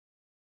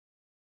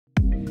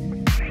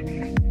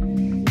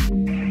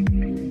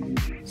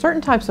Certain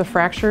types of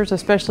fractures,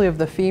 especially of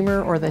the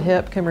femur or the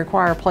hip, can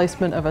require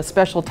placement of a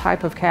special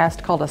type of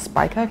cast called a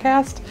Spica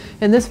cast.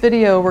 In this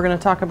video, we're going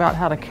to talk about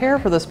how to care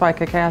for the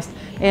Spica cast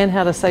and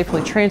how to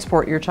safely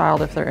transport your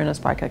child if they're in a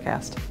Spica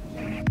cast.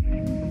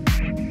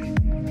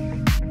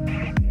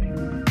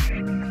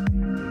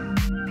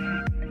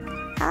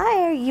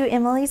 Hi, are you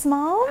Emily's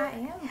mom? I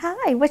am.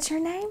 Hi, what's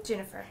your name?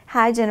 Jennifer.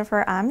 Hi,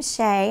 Jennifer. I'm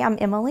Shay. I'm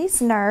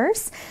Emily's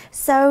nurse.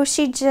 So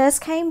she just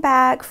came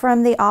back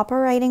from the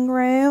operating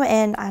room,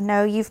 and I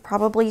know you've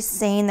probably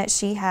seen that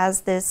she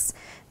has this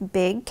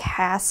big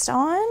cast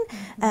on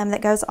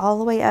that goes all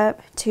the way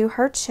up to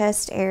her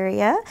chest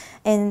area,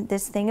 and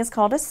this thing is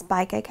called a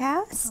Spica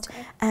cast.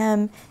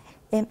 Okay.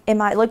 It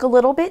might look a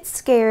little bit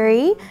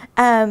scary,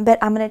 but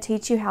I'm going to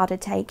teach you how to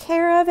take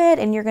care of it,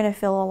 and you're going to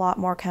feel a lot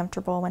more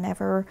comfortable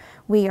whenever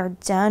we are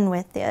done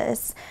with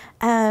this.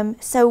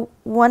 So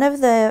one of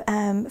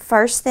the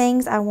first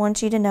things I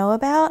want you to know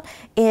about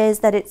is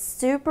that it's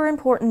super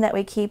important that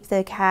we keep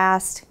the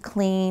cast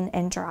clean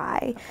and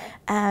dry.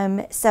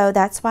 Okay. So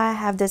that's why I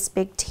have this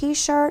big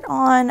t-shirt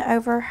on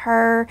over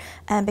her,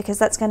 because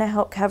that's going to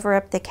help cover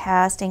up the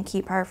cast and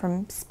keep her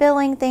from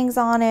spilling things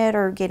on it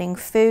or getting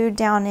food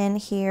down in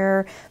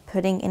here,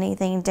 putting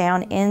anything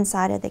down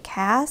inside of the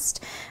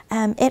cast.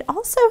 It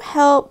also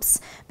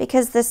helps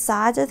because the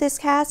sides of this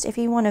cast, if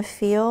you want to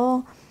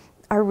feel,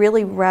 are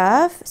really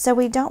rough, so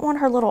we don't want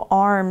her little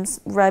arms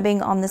rubbing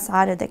on the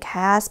side of the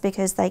cast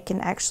because they can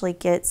actually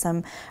get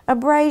some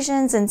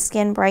abrasions and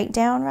skin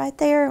breakdown right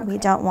there. Okay. We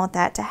don't want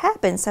that to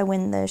happen, so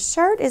when the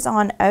shirt is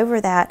on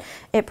over that,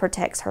 it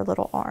protects her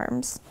little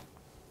arms.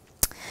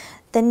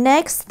 The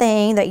next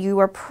thing that you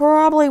are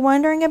probably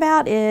wondering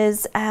about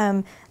is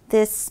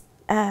this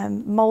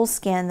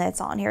moleskin that's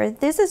on here.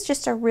 This is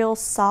just a real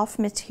soft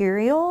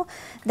material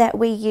that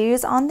we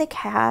use on the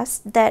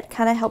cast that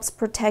kind of helps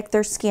protect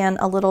their skin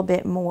a little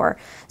bit more.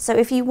 So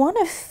if you want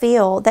to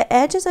feel, the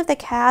edges of the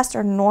cast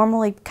are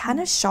normally kind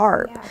of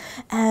sharp,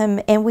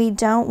 and we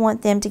don't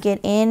want them to get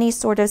any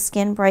sort of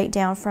skin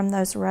breakdown from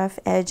those rough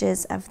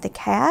edges of the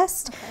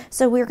cast. Okay.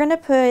 So we're going to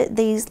put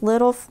these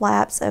little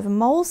flaps of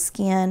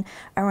moleskin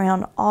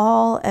around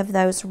all of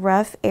those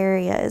rough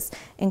areas,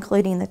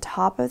 including the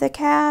top of the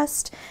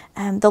cast,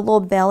 the little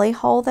belly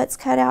hole that's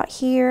cut out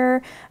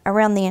here,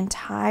 around the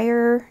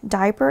entire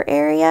diaper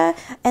area,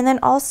 and then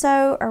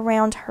also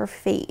around her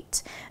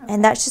feet. Okay.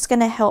 And that's just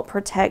going to help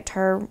protect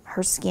her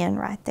skin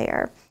right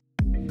there.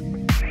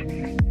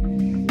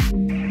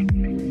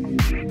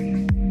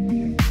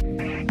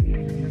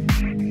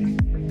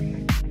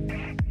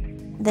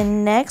 The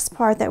next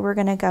part that we're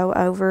going to go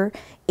over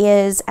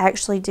is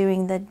actually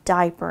doing the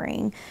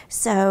diapering.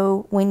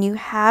 So when you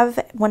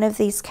have one of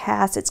these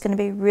casts, it's going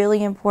to be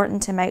really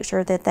important to make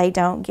sure that they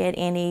don't get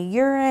any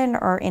urine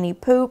or any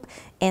poop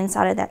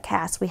inside of that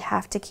cast. We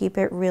have to keep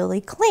it really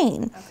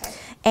clean. Okay.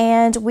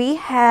 And we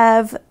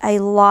have a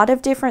lot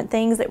of different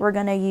things that we're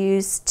going to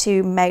use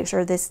to make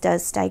sure this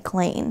does stay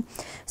clean.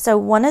 So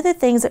one of the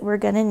things that we're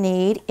going to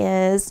need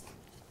is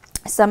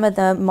some of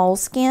the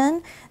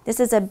moleskin. This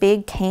is a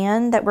big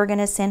can that we're going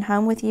to send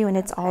home with you, and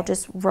it's all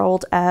just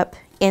rolled up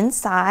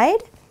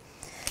inside.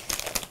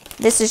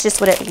 This is just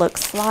what it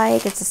looks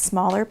like. It's a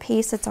smaller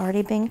piece that's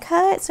already been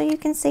cut, so you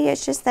can see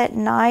it's just that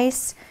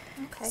nice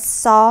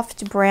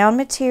soft brown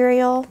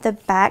material. The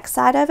back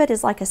side of it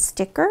is like a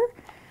sticker,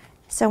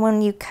 so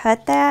when you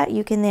cut that,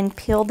 you can then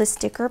peel the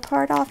sticker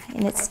part off,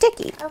 and it's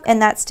sticky,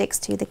 and that sticks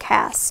to the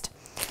cast.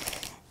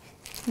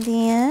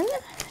 Then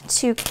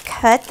to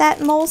cut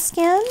that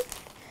moleskin,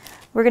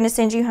 we're going to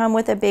send you home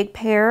with a big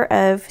pair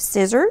of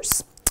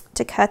scissors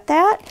to cut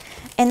that.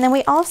 And then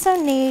we also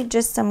need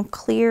just some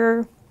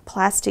clear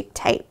plastic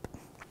tape.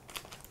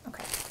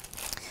 Okay.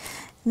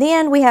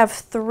 Then we have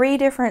 3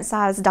 different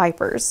size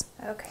diapers.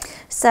 Okay.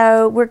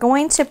 So we're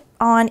going to,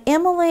 on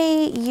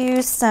Emily,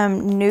 use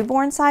some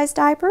newborn size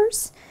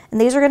diapers. And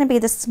these are going to be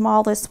the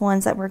smallest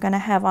ones that we're going to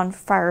have on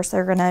first.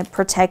 They're going to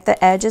protect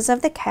the edges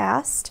of the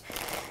cast.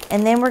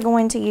 And then we're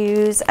going to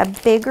use a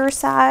bigger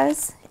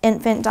size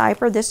infant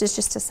diaper. This is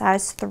just a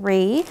size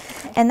 3,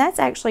 and that's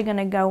actually going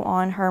to go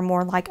on her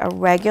more like a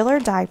regular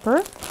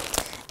diaper.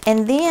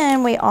 And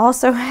then we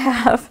also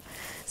have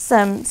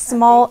some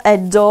small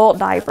adult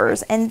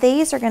diapers, and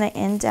these are going to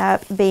end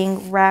up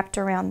being wrapped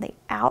around the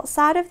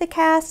outside of the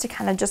cast to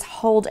kind of just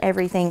hold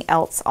everything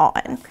else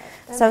on.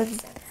 Okay, so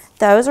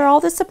those are all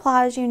the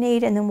supplies you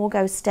need, and then we'll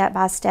go step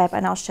by step,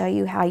 and I'll show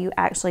you how you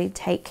actually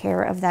take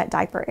care of that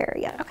diaper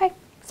area. Okay,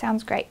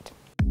 sounds great.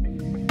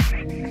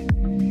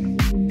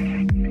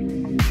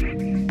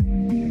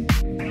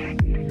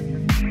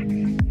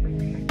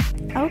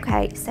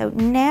 Okay, so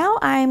now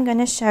I'm going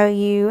to show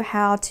you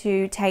how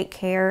to take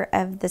care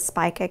of the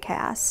Spica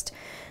cast.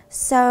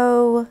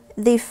 So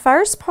the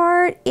first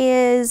part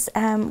is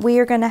we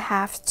are going to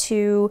have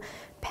to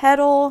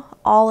petal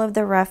all of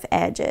the rough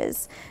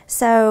edges.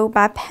 So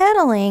by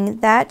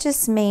petaling, that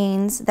just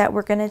means that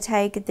we're going to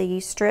take the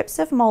strips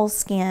of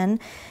moleskin,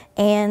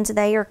 and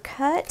they are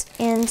cut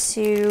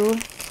into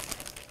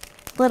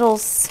little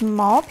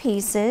small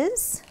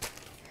pieces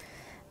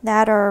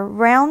that are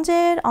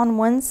rounded on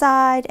one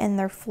side and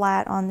they're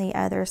flat on the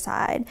other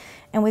side.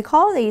 And we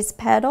call these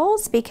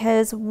petals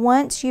because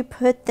once you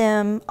put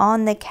them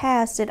on the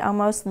cast, it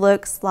almost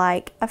looks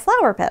like a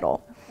flower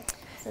petal.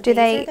 So do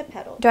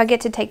I get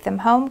to take them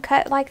home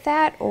cut like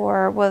that,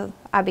 or will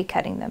I be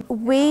cutting them?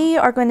 We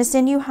are going to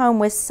send you home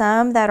with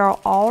some that are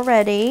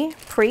already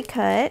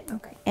pre-cut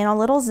in a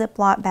little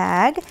Ziploc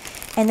bag.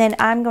 And then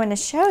I'm going to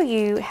show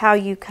you how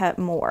you cut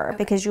more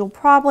because you'll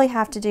probably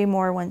have to do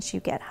more once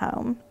you get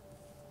home.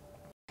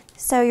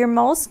 So your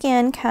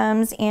moleskin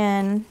comes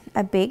in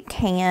a big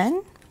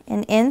can,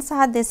 and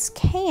inside this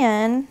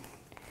can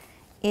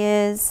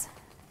is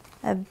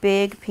a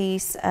big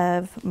piece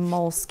of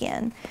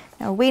moleskin.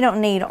 Now we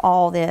don't need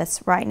all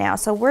this right now,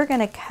 so we're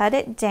going to cut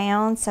it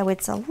down so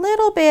it's a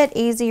little bit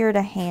easier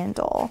to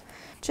handle.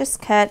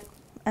 Just cut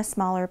a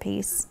smaller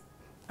piece,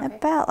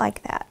 about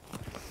like that.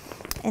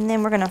 And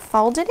then we're going to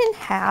fold it in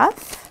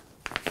half,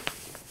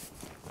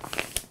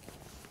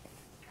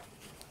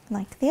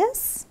 like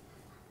this.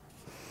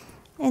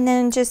 And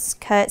then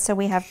just cut so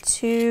we have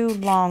 2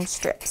 long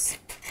strips,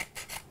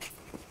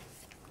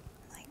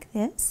 like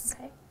this.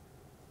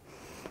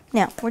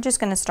 Now, we're just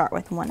going to start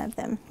with one of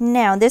them.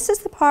 Now, this is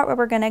the part where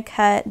we're going to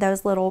cut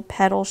those little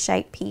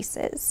petal-shaped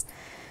pieces.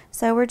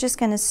 So we're just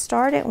going to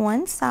start at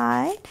one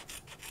side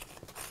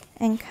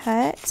and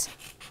cut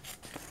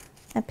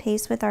a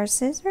piece with our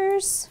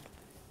scissors.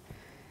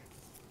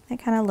 It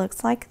kind of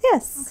looks like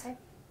this.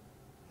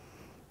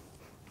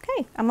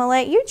 Okay, I'm going to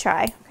let you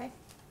try.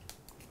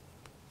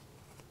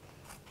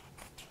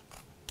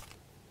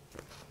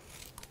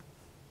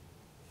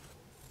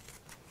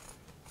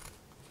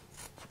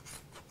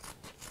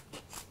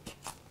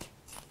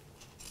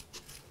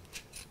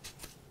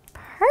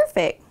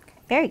 Perfect.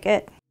 Very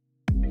good.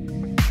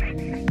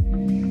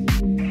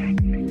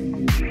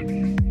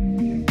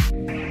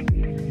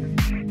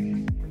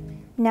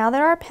 Now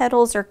that our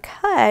petals are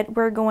cut,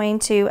 we're going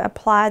to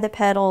apply the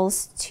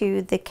petals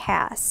to the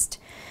cast.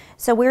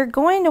 So we're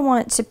going to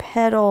want to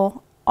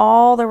petal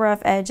all the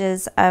rough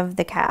edges of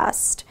the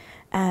cast,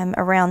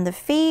 around the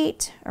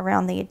feet,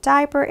 around the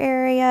diaper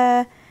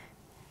area,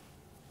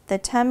 the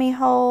tummy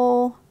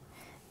hole,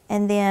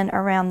 and then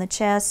around the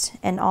chest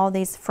and all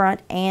these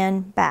front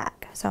and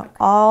back. So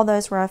all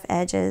those rough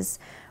edges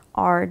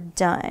are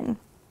done.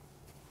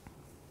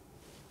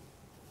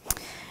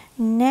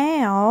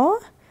 Now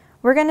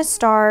we're going to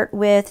start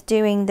with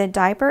doing the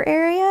diaper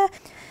area.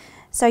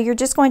 So you're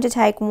just going to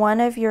take one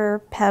of your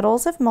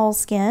petals of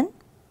moleskin,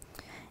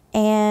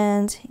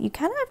 and you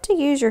kind of have to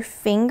use your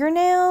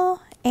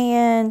fingernail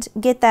and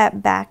get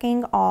that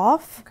backing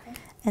off,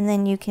 and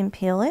then you can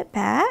peel it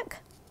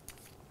back.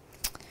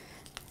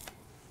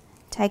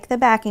 Take the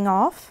backing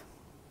off.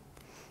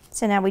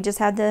 So now we just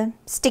have the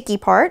sticky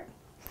part,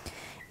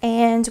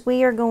 and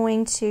we are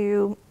going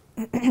to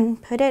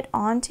put it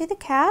onto the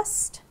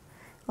cast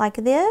like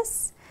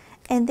this,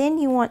 and then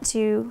you want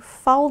to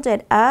fold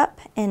it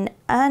up and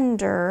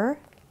under,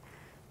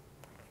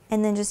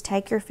 and then just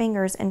take your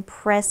fingers and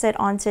press it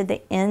onto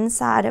the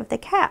inside of the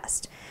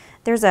cast.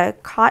 There's a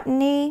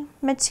cottony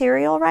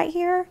material right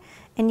here,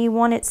 and you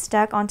want it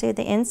stuck onto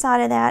the inside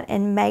of that,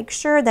 and make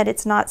sure that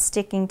it's not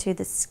sticking to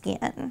the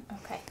skin.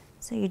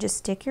 So you just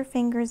stick your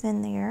fingers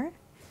in there.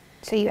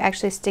 So you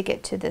actually stick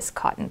it to this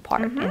cotton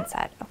part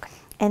inside.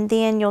 And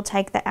then you'll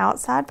take the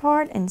outside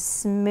part and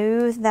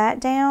smooth that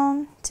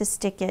down to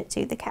stick it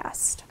to the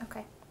cast.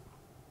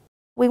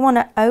 We want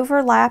to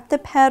overlap the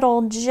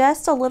petal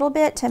just a little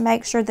bit to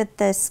make sure that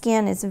the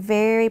skin is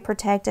very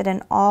protected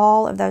and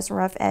all of those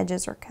rough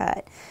edges are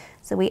cut.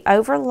 So we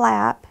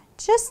overlap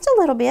just a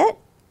little bit.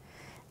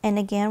 And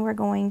again, we're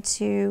going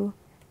to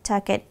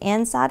tuck it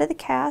inside of the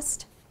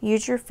cast.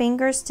 Use your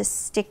fingers to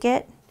stick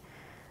it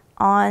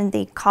on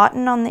the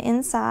cotton on the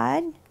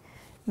inside.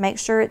 Make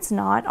sure it's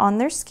not on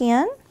their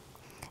skin.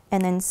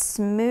 And then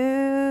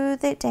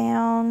smooth it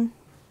down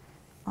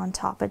on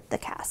top of the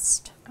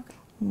cast.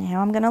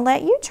 Now I'm going to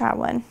let you try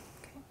one.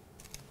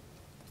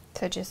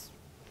 So just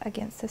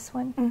against this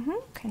one?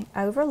 Okay,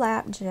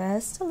 overlap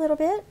just a little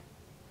bit.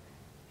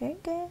 Very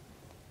good.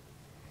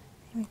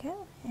 There we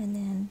go. And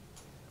then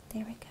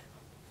there we go.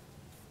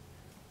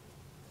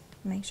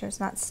 Make sure it's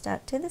not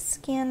stuck to the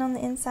skin on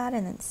the inside,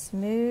 and then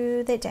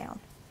smooth it down.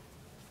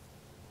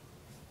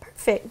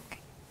 Perfect.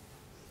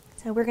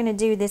 So we're going to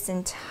do this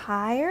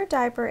entire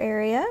diaper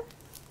area.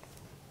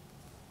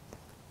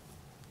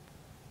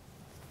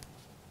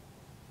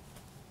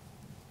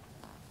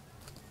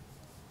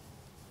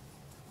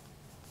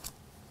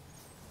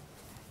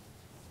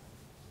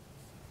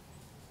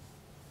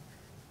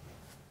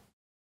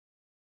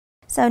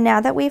 So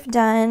now that we've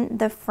done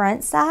the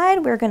front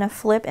side, we're going to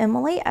flip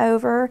Emily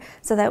over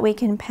so that we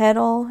can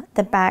petal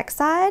the back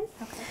side.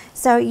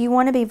 So you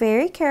want to be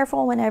very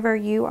careful whenever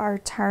you are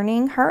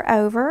turning her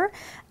over.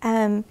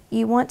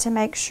 You want to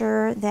make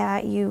sure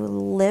that you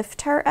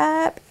lift her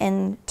up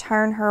and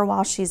turn her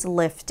while she's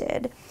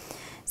lifted.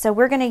 So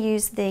we're going to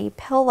use the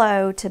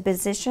pillow to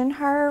position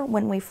her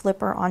when we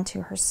flip her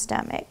onto her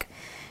stomach.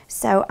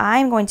 So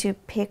I'm going to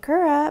pick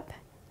her up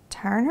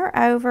turn her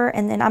over,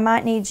 and then I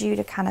might need you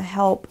to kind of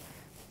help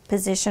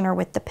position her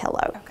with the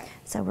pillow. Okay.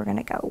 So we're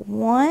gonna go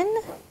 1,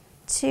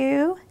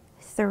 2,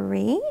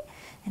 3,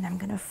 and I'm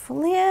gonna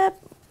flip.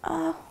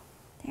 Oh,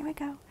 there we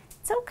go.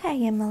 It's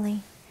okay,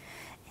 Emily.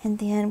 And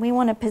then we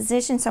want to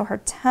position so her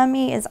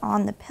tummy is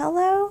on the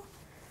pillow,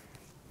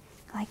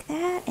 like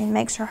that, and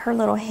make sure her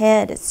little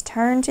head is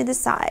turned to the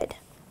side.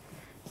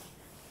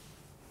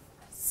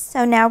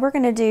 So now we're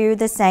going to do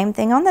the same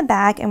thing on the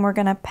back, and we're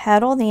going to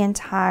pedal the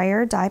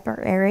entire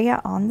diaper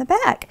area on the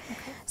back. Okay.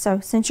 So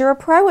since you're a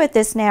pro at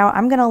this now,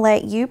 I'm going to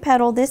let you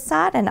pedal this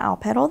side and I'll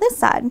pedal this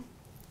side.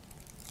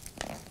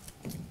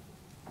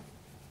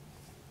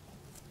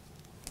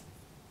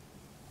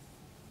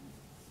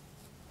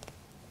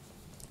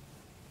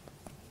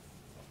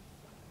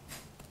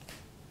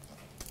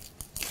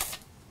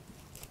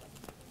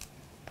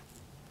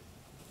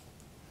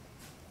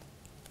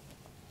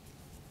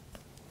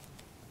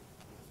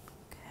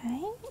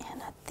 Okay,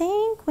 and I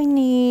think we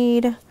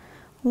need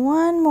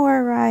one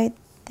more right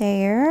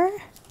there.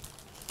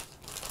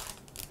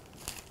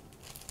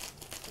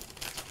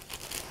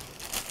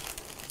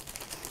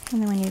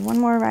 And then we need one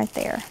more right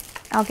there.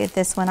 I'll get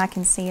this one, I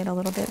can see it a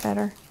little bit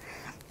better.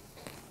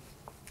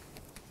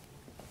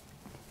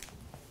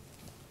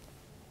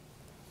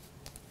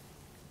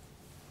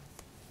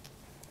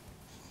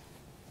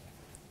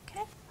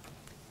 Okay.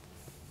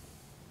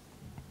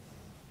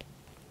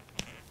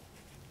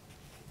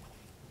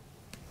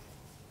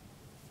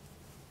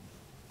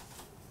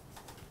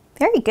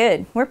 Very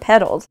good, we're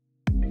pedaled.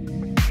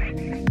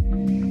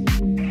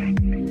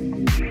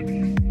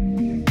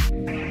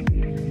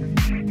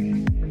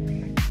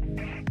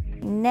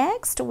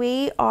 Next,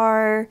 we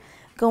are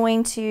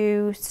going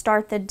to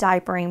start the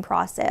diapering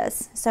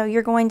process. So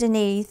you're going to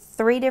need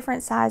 3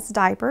 different size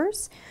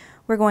diapers.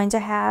 We're going to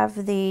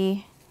have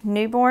the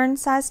newborn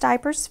size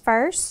diapers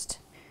first,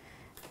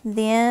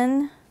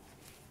 then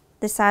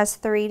the size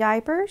 3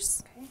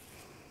 diapers, okay.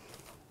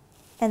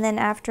 And then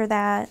after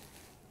that,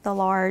 the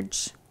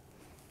large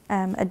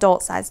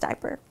adult size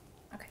diaper.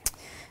 Okay.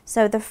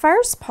 So the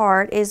first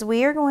part is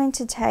we are going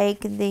to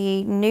take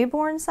the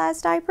newborn size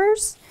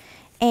diapers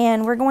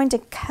and we're going to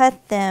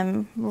cut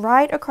them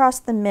right across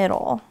the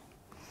middle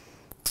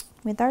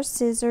with our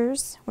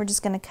scissors. We're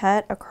just going to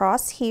cut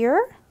across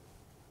here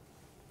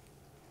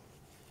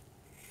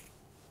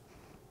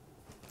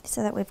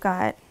so that we've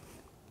got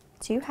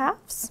 2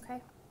 halves.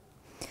 Okay.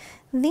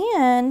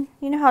 Then,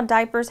 you know how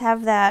diapers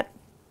have that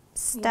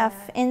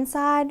stuff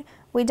inside?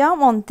 We don't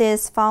want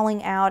this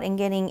falling out and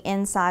getting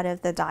inside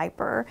of the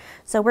diaper.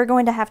 So we're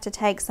going to have to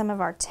take some of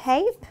our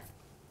tape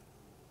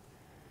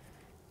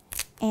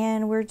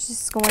and we're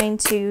just going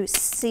to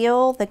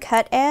seal the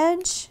cut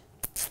edge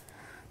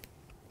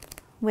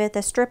with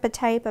a strip of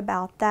tape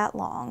about that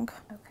long.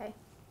 Okay.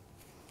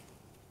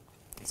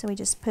 So we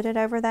just put it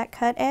over that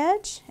cut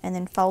edge and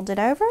then fold it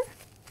over,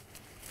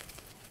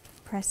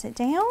 press it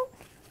down.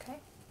 Okay.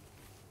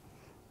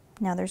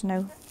 Now there's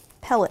no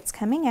pellets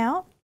coming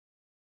out.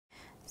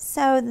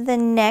 So the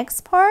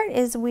next part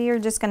is we are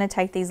just going to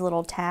take these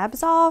little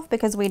tabs off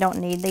because we don't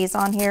need these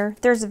on here.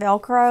 There's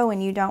Velcro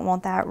and you don't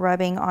want that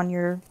rubbing on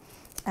your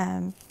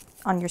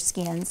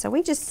skin. So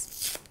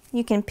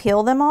you can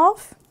peel them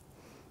off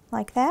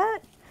like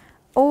that,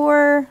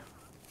 or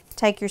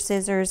take your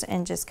scissors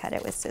and just cut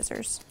it with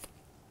scissors.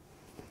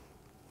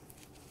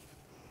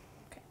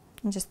 Okay.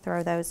 And just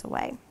throw those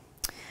away.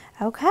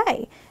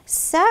 Okay,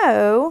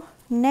 so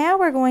now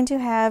we're going to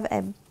have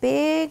a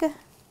big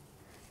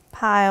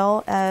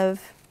pile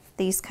of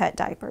these cut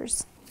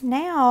diapers.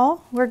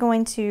 Now we're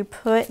going to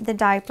put the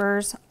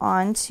diapers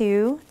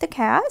onto the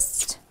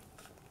cast.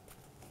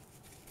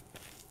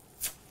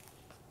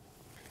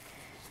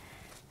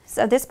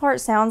 So this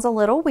part sounds a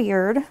little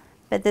weird,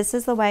 but this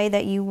is the way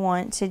that you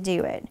want to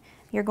do it.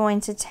 You're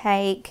going to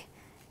take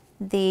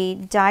the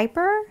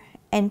diaper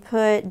and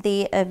put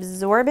the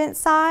absorbent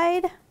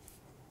side,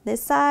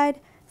 this side,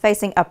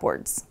 facing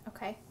upwards.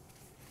 Okay.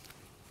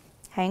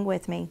 Hang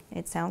with me.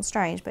 It sounds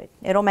strange, but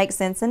it'll make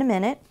sense in a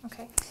minute.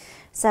 Okay.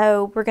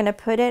 So we're going to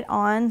put it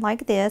on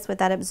like this with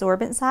that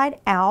absorbent side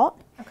out.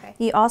 Okay.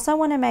 You also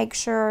want to make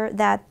sure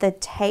that the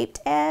taped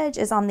edge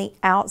is on the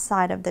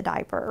outside of the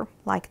diaper,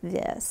 like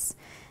this.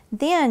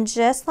 Then,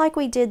 just like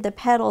we did the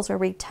petals where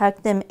we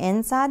tucked them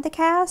inside the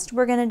cast,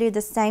 we're going to do the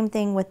same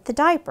thing with the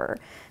diaper.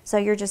 So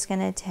you're just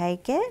going to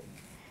take it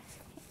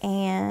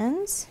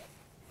and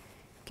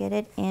get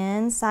it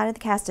inside of the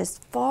cast as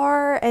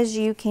far as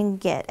you can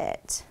get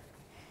it.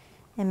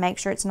 And make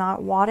sure it's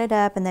not wadded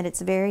up and that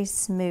it's very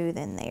smooth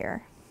in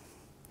there.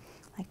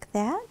 Like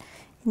that.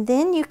 And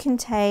then you can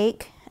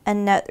take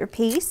another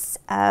piece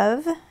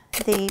of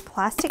the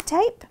plastic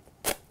tape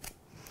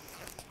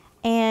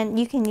and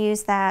you can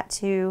use that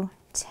to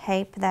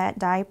tape that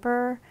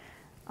diaper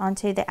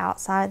onto the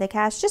outside of the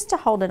cast just to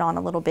hold it on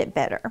a little bit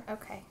better.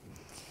 Okay.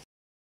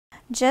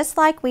 Just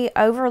like we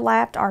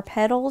overlapped our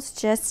petals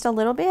just a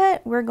little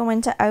bit, we're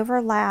going to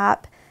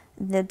overlap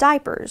the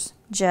diapers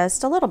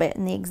just a little bit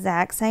in the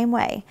exact same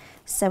way.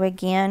 So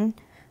again,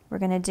 we're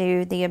going to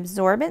do the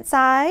absorbent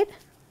side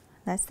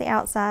That's the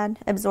outside,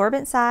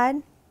 absorbent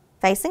side,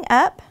 facing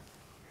up.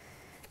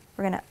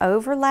 We're going to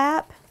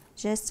overlap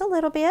just a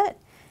little bit.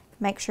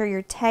 Make sure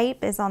your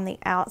tape is on the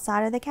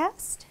outside of the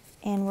cast,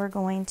 and we're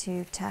going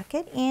to tuck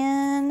it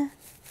in.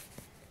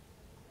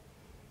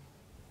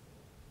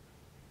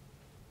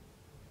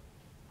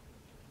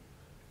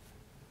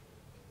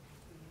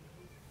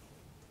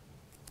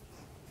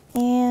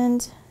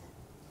 And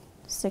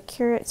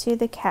secure it to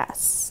the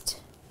cast.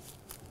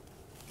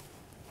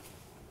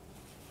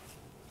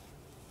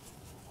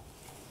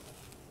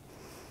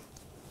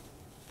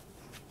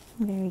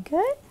 Very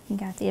good. You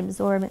got the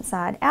absorbent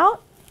side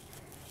out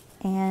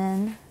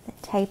and the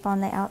tape on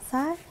the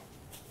outside.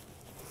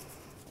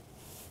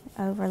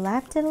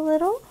 Overlapped it a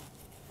little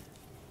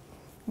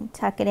and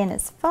tuck it in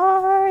as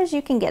far as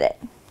you can get it.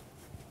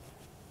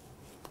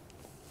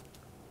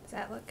 Does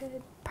that look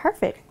good?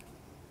 Perfect.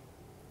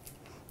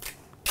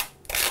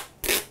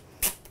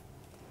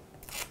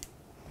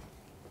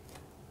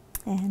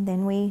 And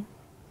then we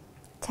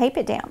tape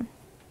it down.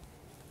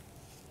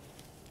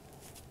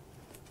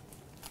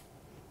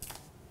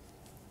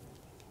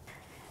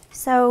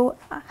 So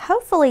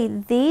hopefully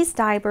these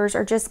diapers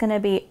are just going to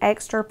be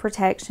extra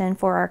protection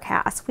for our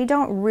cast. We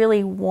don't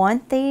really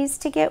want these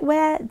to get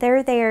wet.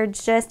 They're there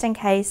just in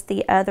case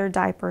the other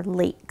diaper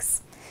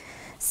leaks.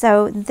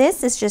 So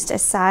this is just a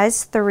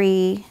size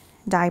 3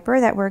 diaper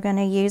that we're going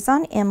to use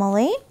on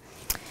Emily.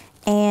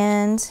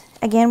 And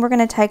again, we're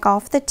going to take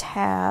off the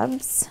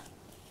tabs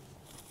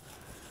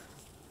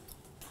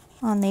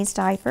on these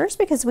diapers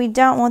because we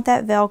don't want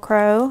that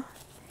Velcro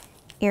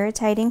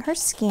irritating her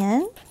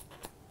skin.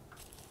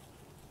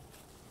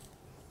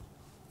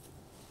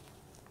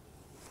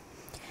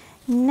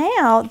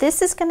 Now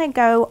this is going to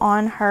go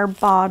on her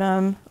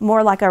bottom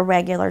more like a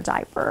regular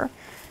diaper.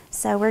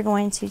 So we're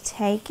going to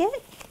take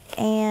it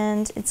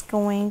and it's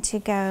going to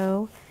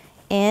go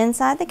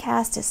inside the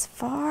cast as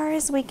far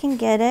as we can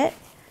get it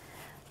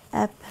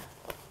up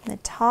the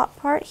top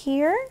part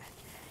here.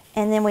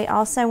 And then we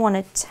also want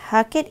to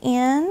tuck it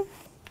in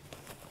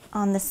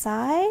on the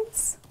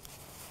sides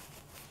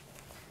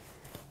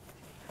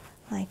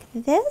like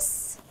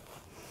this.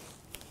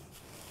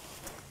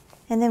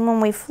 And then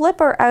when we flip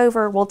her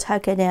over, we'll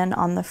tuck it in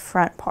on the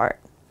front part.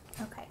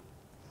 Okay.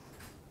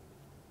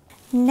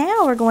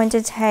 Now we're going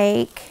to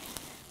take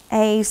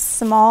a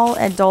small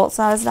adult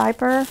size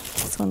diaper.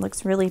 This one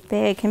looks really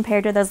big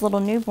compared to those little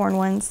newborn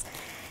ones.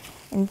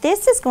 And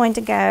this is going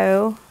to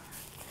go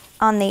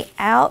on the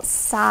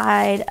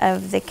outside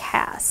of the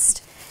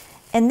cast.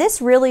 And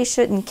this really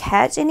shouldn't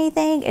catch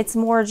anything. It's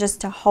more just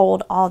to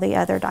hold all the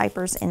other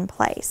diapers in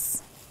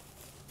place.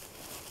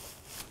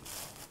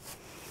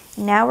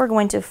 Now we're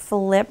going to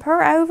flip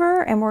her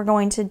over and we're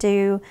going to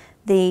do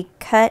the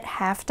cut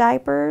half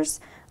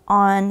diapers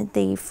on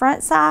the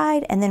front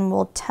side, and then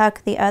we'll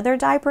tuck the other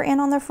diaper in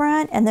on the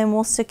front, and then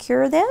we'll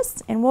secure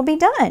this and we'll be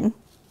done.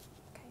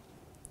 Okay.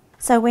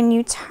 So when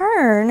you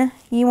turn,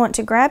 you want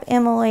to grab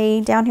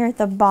Emily down here at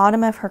the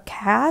bottom of her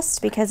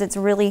cast because it's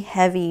really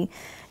heavy.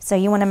 So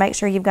you want to make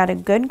sure you've got a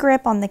good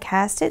grip on the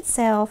cast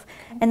itself,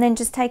 and then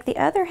just take the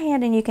other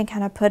hand and you can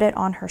kind of put it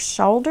on her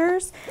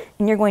shoulders,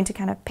 and you're going to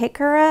kind of pick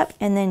her up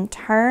and then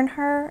turn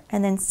her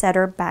and then set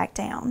her back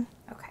down.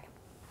 Okay.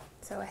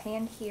 So a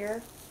hand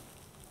here,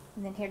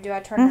 and then here, do I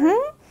turn her?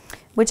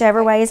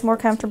 Whichever way is more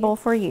comfortable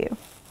for you.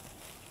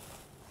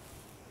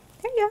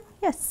 There you go.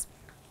 Yes.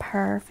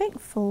 Perfect.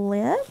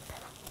 Flip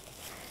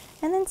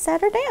and then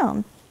set her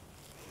down.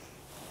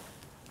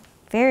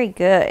 Very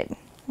good.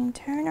 And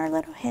turn our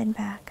little head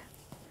back.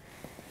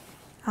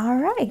 All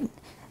right,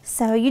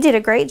 so you did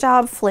a great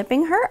job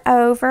flipping her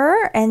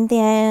over, and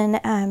then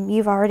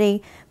you've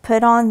already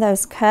put on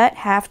those cut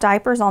half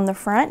diapers on the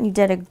front. You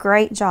did a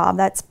great job.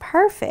 That's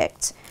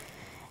perfect.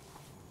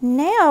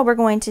 Now we're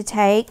going to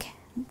take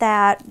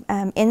that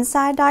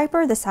inside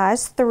diaper, the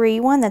size 3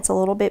 one that's a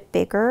little bit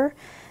bigger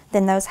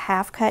than those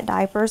half cut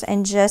diapers,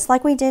 and just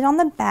like we did on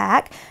the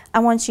back, I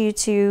want you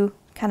to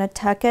kind of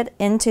tuck it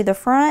into the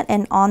front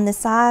and on the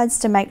sides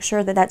to make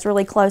sure that that's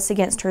really close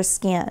against her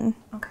skin.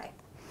 Okay.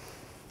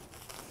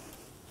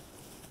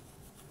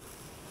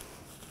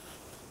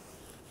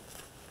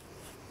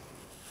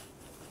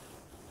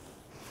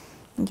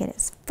 And get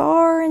as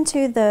far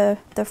into the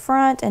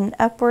front and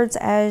upwards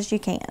as you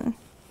can.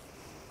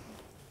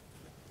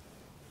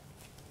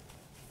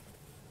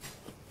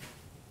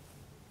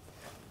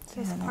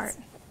 This part.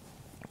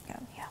 There we go,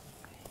 yeah.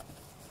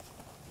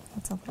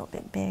 It's a little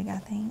bit big, I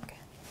think.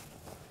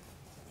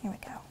 Here we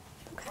go.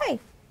 Okay.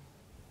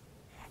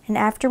 And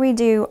after we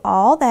do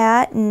all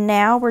that,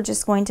 now we're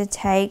just going to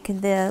take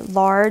the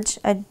large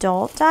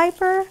adult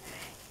diaper,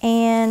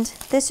 and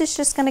this is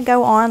just going to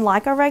go on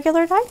like a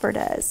regular diaper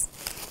does.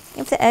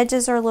 If the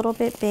edges are a little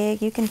bit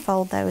big, you can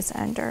fold those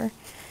under.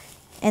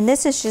 And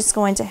this is just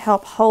going to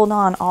help hold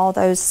on all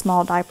those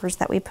small diapers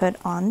that we put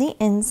on the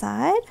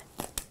inside.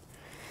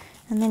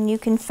 And then you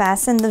can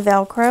fasten the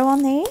Velcro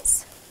on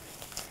these.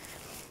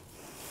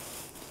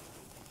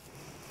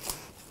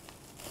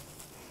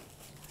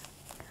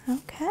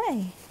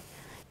 Okay.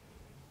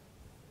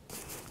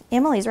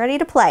 Emily's ready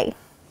to play.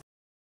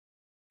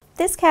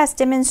 This cast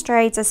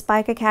demonstrates a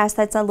Spica cast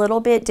that's a little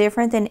bit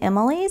different than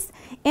Emily's.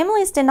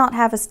 Emily's did not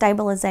have a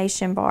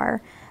stabilization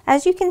bar.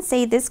 As you can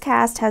see, this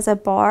cast has a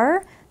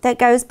bar that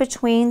goes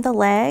between the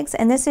legs,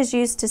 and this is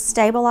used to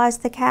stabilize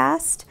the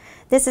cast.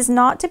 This is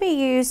not to be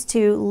used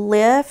to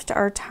lift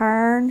or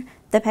turn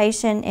the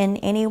patient in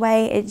any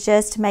way. It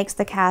just makes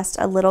the cast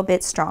a little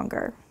bit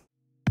stronger.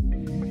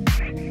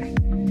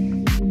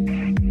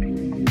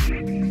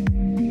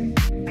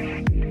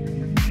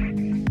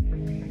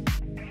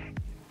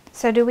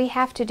 So do we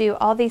have to do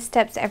all these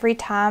steps every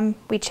time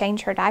we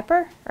change her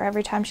diaper or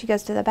every time she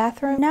goes to the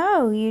bathroom?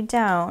 No, you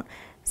don't.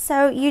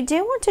 So you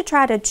do want to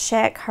try to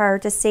check her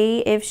to see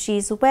if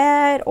she's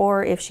wet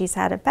or if she's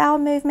had a bowel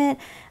movement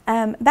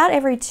about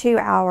every 2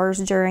 hours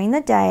during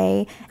the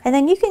day, and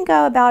then you can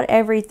go about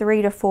every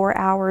 3 to 4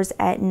 hours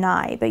at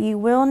night, but you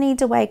will need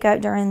to wake up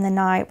during the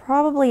night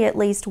probably at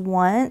least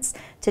once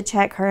to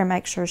check her and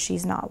make sure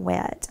she's not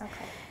wet. Okay.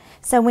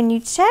 So when you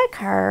check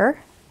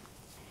her,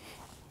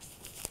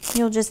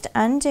 you'll just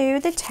undo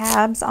the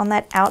tabs on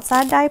that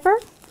outside diaper,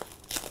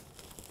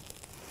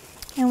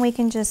 and we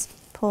can just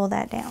pull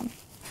that down.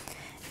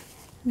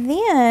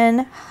 Then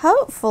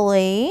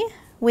hopefully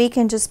we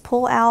can just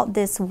pull out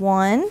this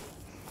one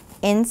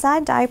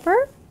inside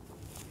diaper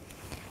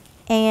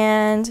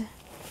and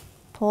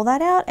pull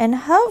that out, and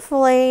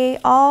hopefully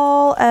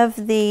all of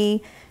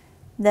the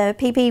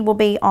pee-pee will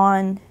be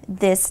on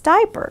this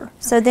diaper.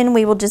 So then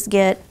we will just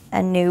get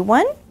a new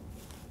one.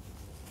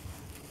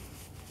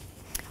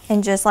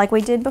 And just like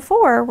we did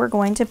before, we're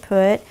going to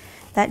put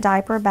that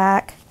diaper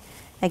back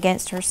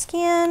against her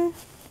skin,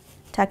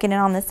 tucking it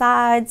on the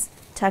sides,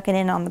 tucking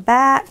it on the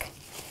back,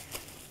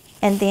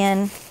 and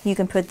then you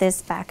can put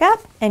this back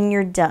up and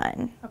you're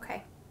done.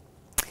 Okay.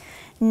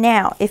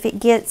 Now, if it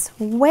gets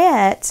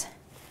wet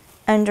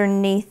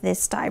underneath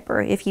this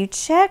diaper, if you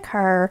check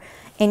her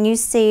and you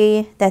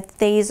see that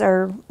these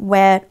are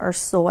wet or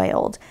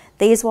soiled,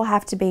 these will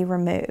have to be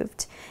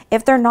removed.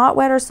 If they're not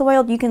wet or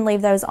soiled, you can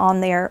leave those on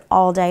there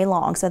all day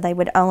long, so they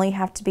would only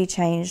have to be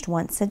changed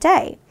once a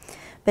day.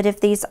 But if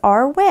these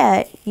are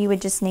wet, you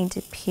would just need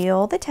to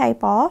peel the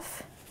tape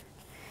off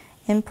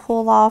and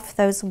pull off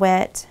those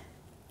wet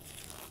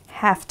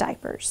half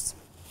diapers.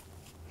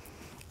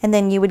 And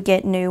then you would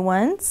get new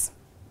ones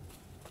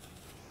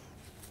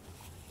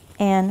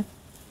and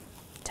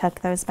tuck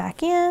those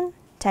back in,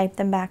 tape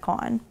them back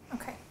on.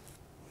 Okay.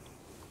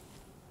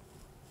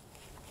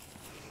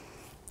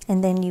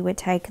 And then you would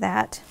take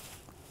that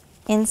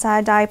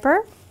inside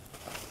diaper.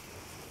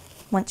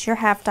 Once your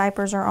half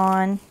diapers are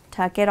on,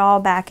 tuck it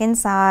all back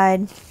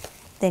inside,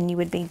 then you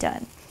would be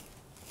done.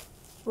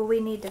 Will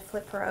we need to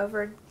flip her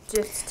over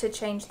just to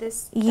change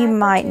this diaper You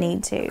might too?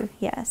 need to,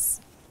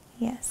 yes.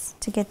 Yes,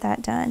 to get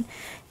that done.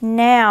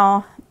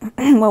 Now,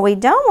 what we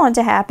don't want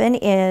to happen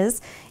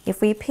is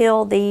if we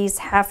peel these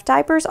half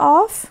diapers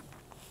off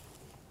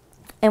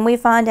and we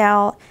find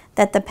out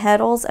that the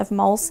petals of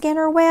moleskin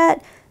are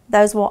wet,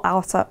 those will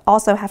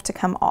also have to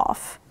come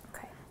off.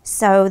 Okay.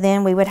 So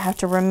then we would have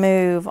to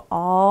remove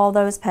all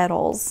those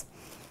petals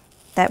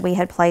that we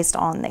had placed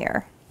on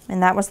there.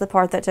 And that was the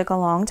part that took a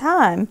long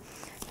time.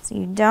 So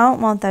you don't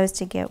want those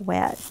to get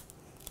wet.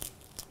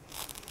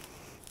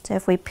 So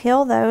if we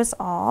peel those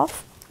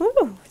off,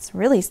 ooh, it's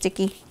really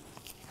sticky.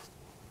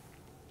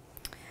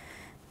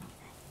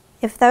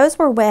 If those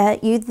were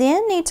wet, you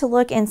then need to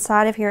look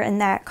inside of here in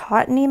that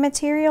cottony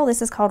material.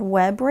 This is called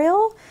web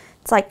reel.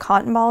 It's like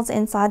cotton balls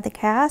inside the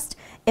cast.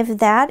 If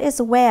that is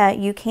wet,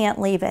 you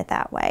can't leave it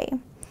that way.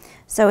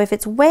 So if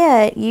it's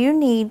wet, you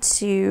need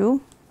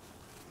to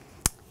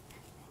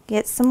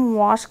get some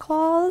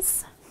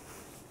washcloths,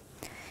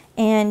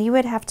 and you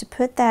would have to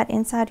put that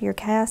inside your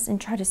cast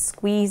and try to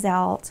squeeze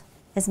out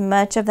as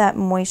much of that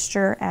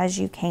moisture as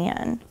you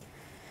can.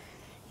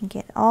 And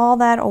get all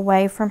that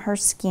away from her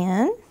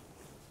skin.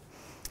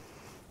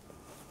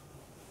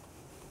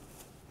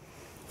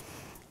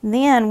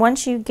 Then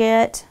once you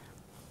get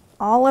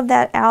all of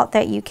that out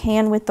that you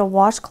can with the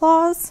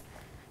washcloths,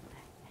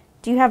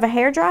 do you have a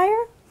hair dryer?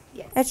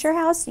 Yes. At your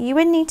house? You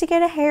would need to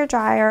get a hair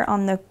dryer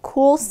on the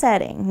cool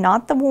setting,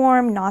 not the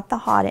warm, not the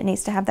hot. It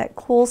needs to have that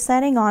cool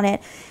setting on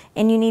it,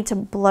 and you need to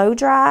blow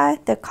dry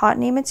the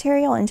cottony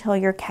material until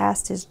your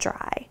cast is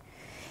dry.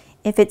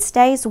 If it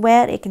stays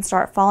wet, it can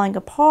start falling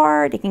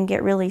apart, it can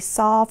get really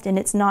soft, and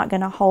it's not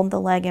going to hold the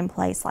leg in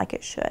place like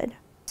it should.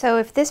 So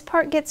if this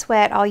part gets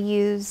wet, I'll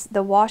use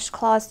the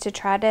washcloths to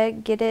try to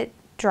get it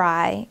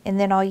dry, and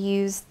then I'll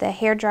use the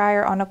hair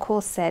dryer on a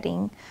cool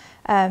setting.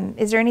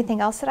 Is there anything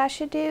else that I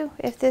should do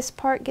if this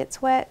part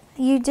gets wet?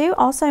 You do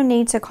also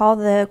need to call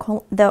the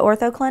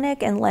ortho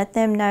clinic and let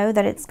them know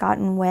that it's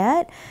gotten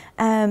wet,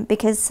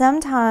 because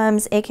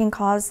sometimes it can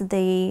cause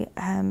the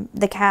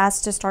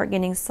cast to start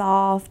getting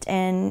soft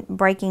and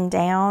breaking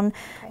down.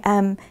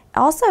 Okay.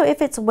 Also,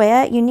 if it's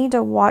wet, you need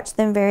to watch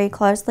them very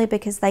closely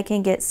because they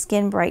can get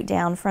skin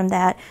breakdown from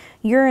that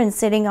urine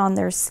sitting on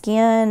their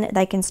skin.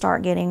 They can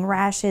start getting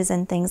rashes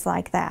and things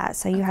like that.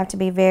 So you have to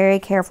be very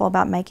careful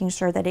about making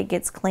sure that it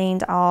gets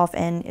cleaned off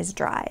and is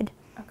dried.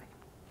 Okay.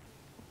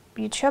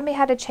 you showed me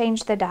how to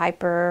change the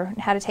diaper and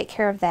how to take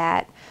care of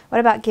that. What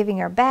about giving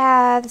her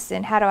baths,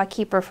 and how do I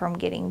keep her from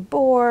getting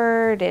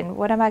bored, and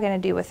what am I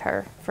going to do with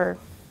her for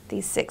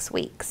these 6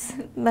 weeks?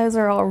 Those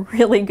are all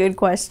really good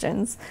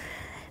questions.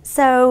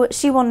 So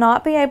she will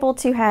not be able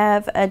to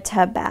have a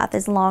tub bath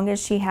as long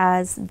as she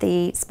has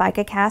the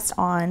Spica Cast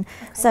on.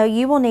 Okay. So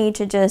you will need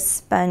to just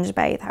sponge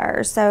bathe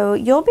her. So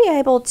you'll be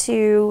able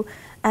to,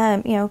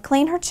 you know,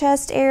 clean her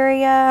chest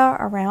area,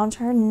 around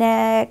her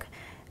neck,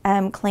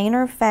 clean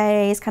her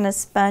face, kind of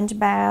sponge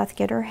bath,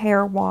 get her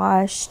hair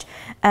washed,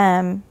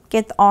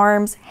 get the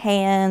arms,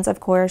 hands, of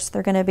course,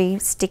 they're going to be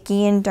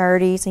sticky and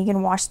dirty, so you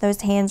can wash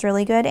those hands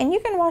really good, and you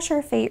can wash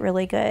her feet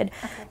really good.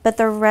 Okay. But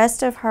the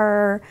rest of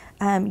her,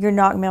 you're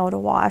not going to be able to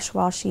wash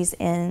while she's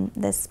in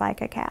this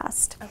Spica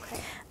Cast.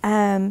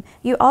 Okay.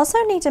 You also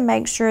need to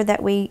make sure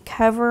that we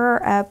cover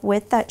her up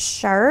with that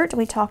shirt.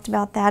 We talked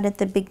about that at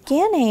the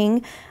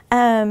beginning,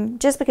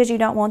 just because you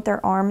don't want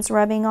their arms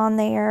rubbing on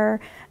there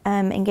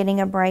and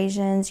getting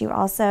abrasions. You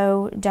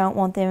also don't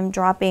want them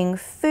dropping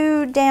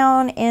food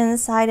down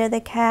inside of the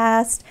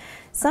cast.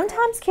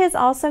 Sometimes kids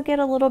also get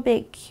a little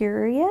bit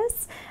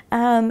curious,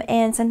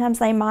 and sometimes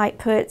they might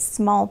put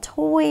small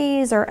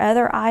toys or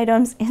other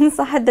items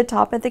inside the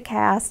top of the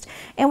cast,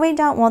 and we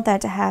don't want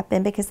that to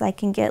happen because they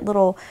can get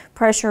little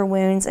pressure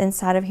wounds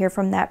inside of here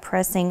from that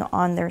pressing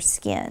on their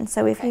skin.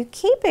 So if you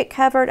keep it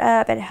covered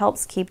up, it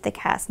helps keep the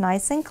cast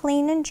nice and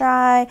clean and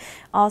dry,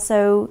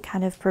 also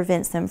kind of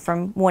prevents them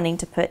from wanting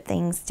to put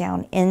things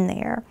down in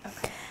there.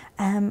 Okay.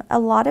 A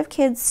lot of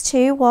kids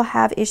too will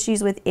have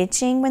issues with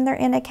itching when they're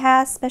in a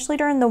cast, especially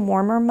during the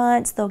warmer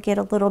months. They'll get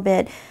a little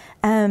bit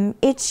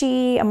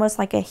itchy, almost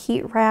like a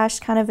heat rash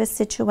kind of a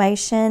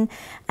situation.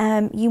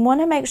 You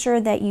want to make sure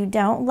that you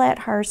don't let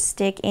her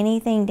stick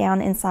anything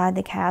down inside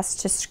the cast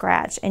to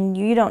scratch, and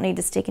you don't need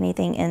to stick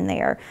anything in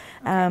there.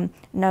 Okay.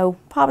 No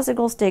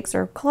popsicle sticks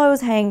or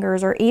clothes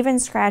hangers or even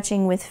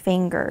scratching with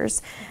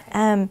fingers.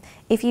 Okay.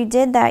 If you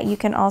did that, you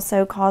can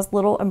also cause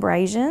little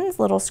abrasions,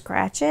 little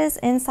scratches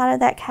inside of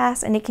that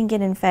cast, and it can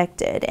get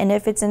infected. And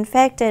if it's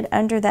infected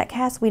under that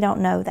cast, we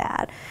don't know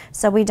that.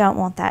 So we don't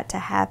want that to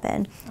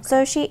happen. Okay.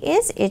 So if she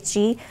is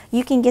itchy,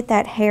 you can get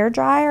that hair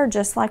dryer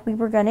just like we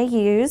were going to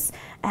use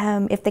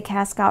if the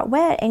cast got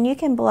wet, and you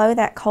can blow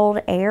that cold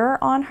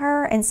air on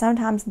her, and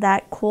sometimes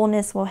that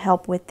coolness will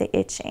help with the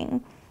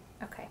itching.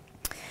 Okay.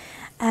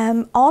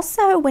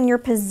 Also, when you're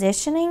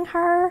positioning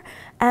her,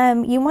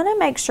 you want to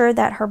make sure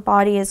that her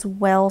body is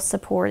well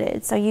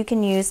supported. So you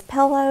can use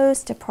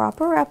pillows to prop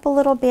her up a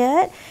little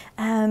bit.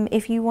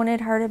 If you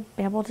wanted her to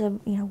be able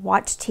to,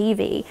 watch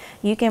TV,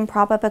 you can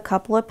prop up a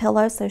couple of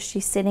pillows so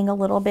she's sitting a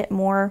little bit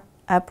more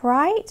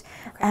upright.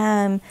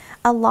 Okay.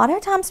 A lot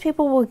of times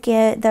people will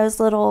get those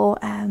little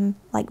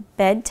like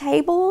bed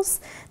tables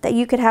that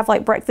you could have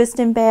like breakfast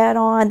in bed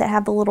on that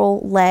have the little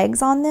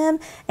legs on them,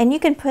 and you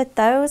can put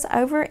those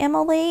over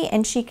Emily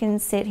and she can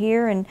sit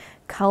here and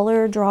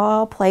color,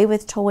 draw, play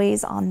with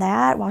toys on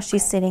that while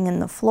she's sitting in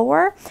the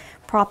floor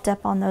propped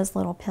up on those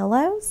little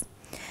pillows.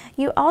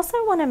 You also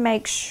want to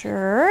make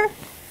sure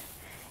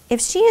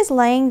if she is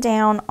laying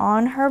down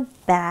on her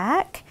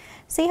back,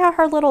 see how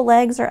her little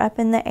legs are up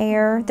in the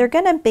air? They're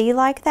going to be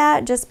like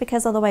that just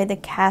because of the way the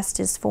cast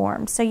is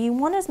formed. So you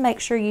want to make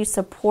sure you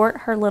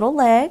support her little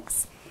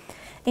legs.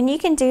 And you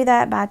can do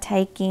that by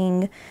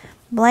taking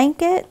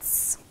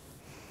blankets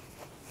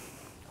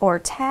or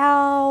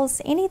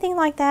towels, anything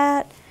like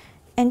that,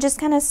 and just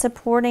kind of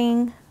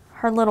supporting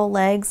her little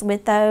legs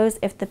with those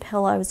if the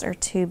pillows are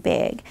too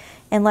big,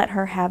 and let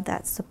her have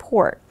that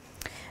support.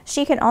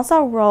 She can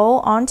also roll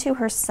onto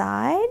her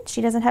side.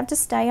 She doesn't have to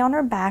stay on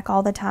her back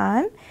all the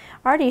time.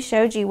 I already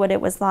showed you what it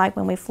was like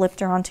when we flipped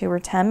her onto her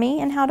tummy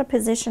and how to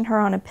position her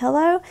on a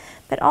pillow,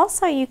 but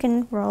also you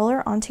can roll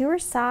her onto her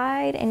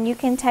side, and you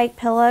can take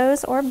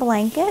pillows or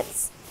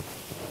blankets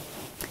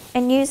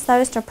and use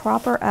those to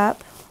prop her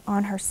up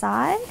on her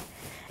side.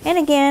 And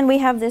again, we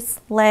have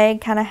this leg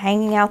kind of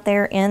hanging out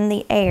there in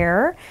the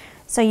air.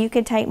 So you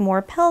could take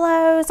more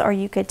pillows, or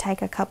you could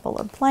take a couple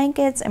of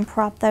blankets and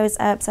prop those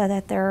up so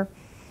that they're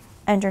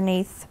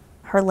underneath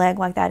her leg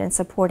like that and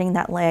supporting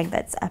that leg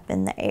that's up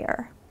in the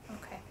air.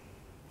 Okay.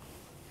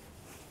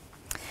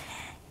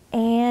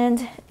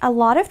 And a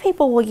lot of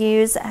people will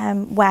use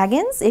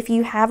wagons. If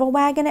you have a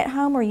wagon at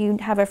home, or you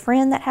have a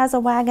friend that has a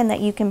wagon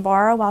that you can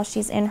borrow while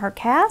she's in her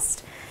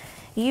cast,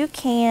 you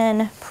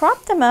can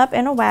prop them up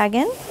in a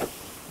wagon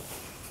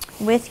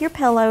with your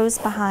pillows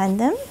behind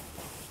them,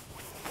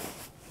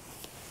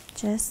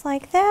 just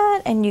like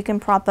that, and you can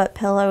prop up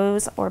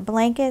pillows or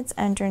blankets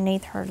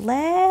underneath her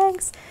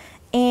legs,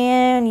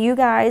 and you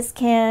guys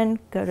can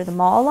go to the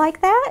mall like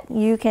that.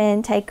 You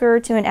can take her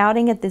to an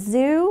outing at the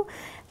zoo,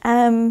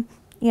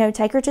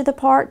 take her to the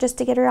park just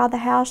to get her out of the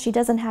house. She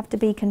doesn't have to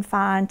be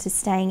confined to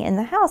staying in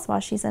the house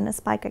while she's in a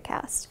Spica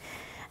Cast.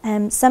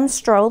 Some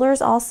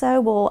strollers also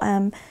will,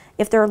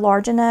 if they're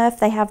large enough,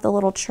 they have the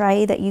little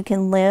tray that you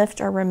can lift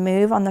or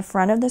remove on the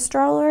front of the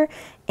stroller,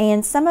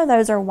 and some of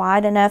those are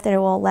wide enough that it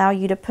will allow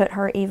you to put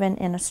her even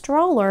in a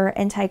stroller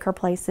and take her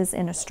places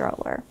in a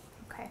stroller.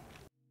 Okay.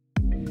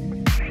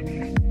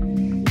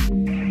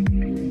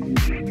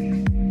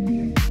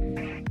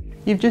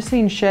 You've just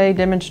seen Shay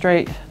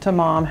demonstrate to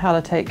Mom how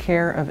to take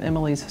care of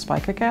Emily's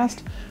Spica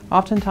Cast.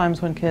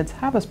 Oftentimes when kids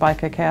have a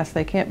Spica Cast,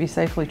 they can't be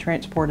safely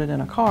transported in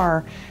a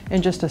car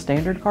in just a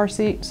standard car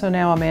seat. So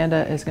now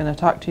Amanda is going to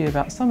talk to you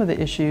about some of the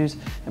issues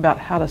about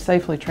how to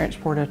safely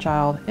transport a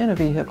child in a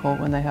vehicle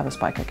when they have a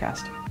Spica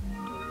Cast.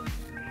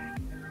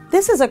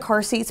 This is a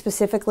car seat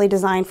specifically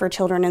designed for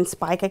children in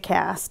Spica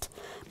Cast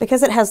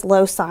because it has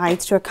low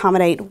sides to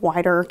accommodate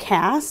wider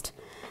cast.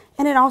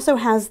 And it also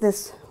has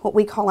this, what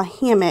we call a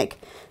hammock,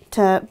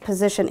 to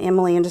position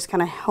Emily and just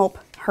kind of help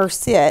her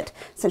sit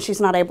since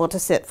she's not able to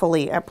sit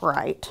fully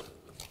upright.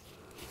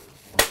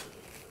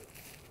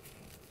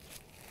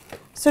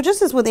 So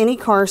just as with any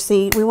car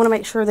seat, we want to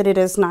make sure that it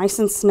is nice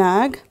and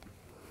snug.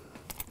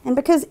 And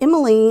because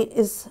Emily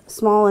is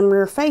small and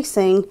rear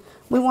facing,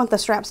 we want the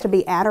straps to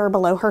be at or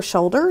below her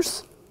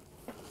shoulders.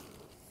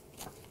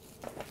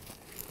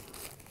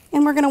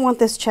 And we're going to want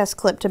this chest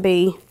clip to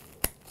be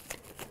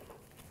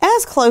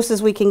as close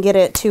as we can get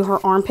it to her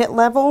armpit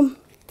level.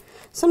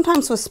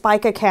 Sometimes with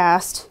Spica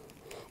Cast,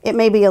 it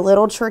may be a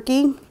little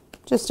tricky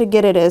just to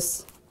get it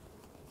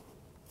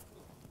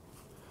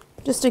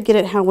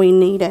how we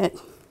need it.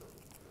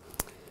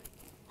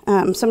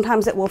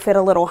 Sometimes it will fit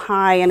a little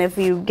high, and if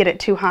you get it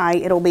too high,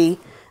 it'll be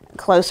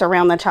close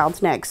around the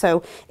child's neck.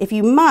 So if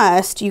you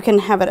must, you can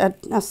have it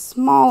a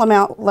small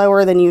amount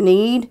lower than you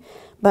need,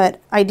 but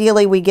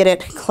ideally we get it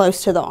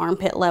close to the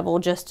armpit level,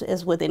 just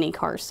as with any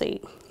car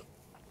seat.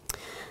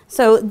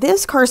 So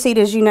this car seat,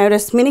 as you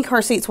notice, many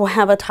car seats will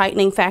have a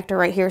tightening factor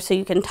right here so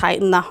you can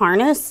tighten the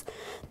harness.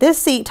 This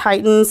seat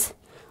tightens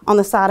on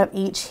the side of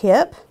each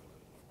hip.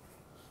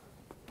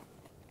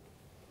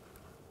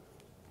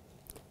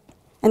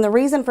 And the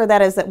reason for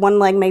that is that one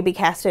leg may be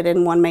casted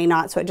and one may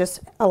not, so it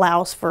just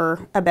allows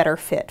for a better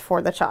fit for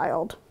the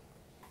child.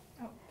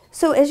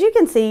 So as you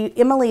can see,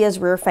 Emily is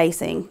rear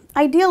facing.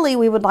 Ideally,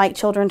 we would like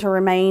children to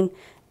remain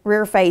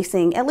rear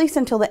facing at least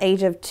until the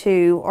age of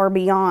 2 or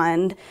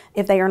beyond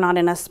if they are not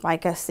in a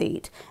Spica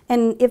seat.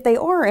 And if they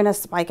are in a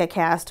Spica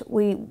Cast,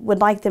 we would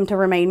like them to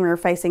remain rear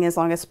facing as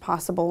long as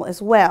possible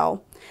as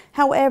well.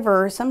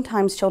 However,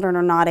 sometimes children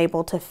are not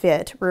able to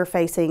fit rear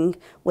facing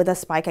with a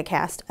Spica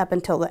Cast up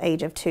until the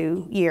age of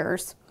 2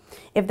 years.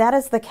 If that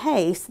is the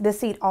case, the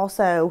seat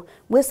also,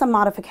 with some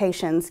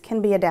modifications,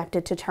 can be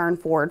adapted to turn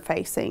forward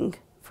facing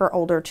for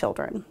older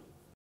children.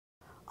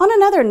 On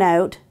another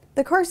note,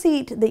 the car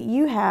seat that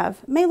you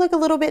have may look a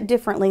little bit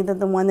differently than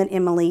the one that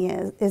Emily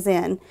is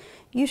in.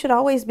 You should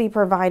always be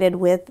provided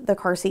with the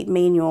car seat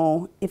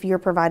manual if you're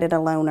provided a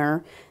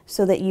loaner,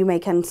 so that you may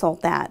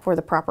consult that for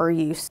the proper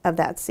use of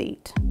that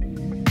seat.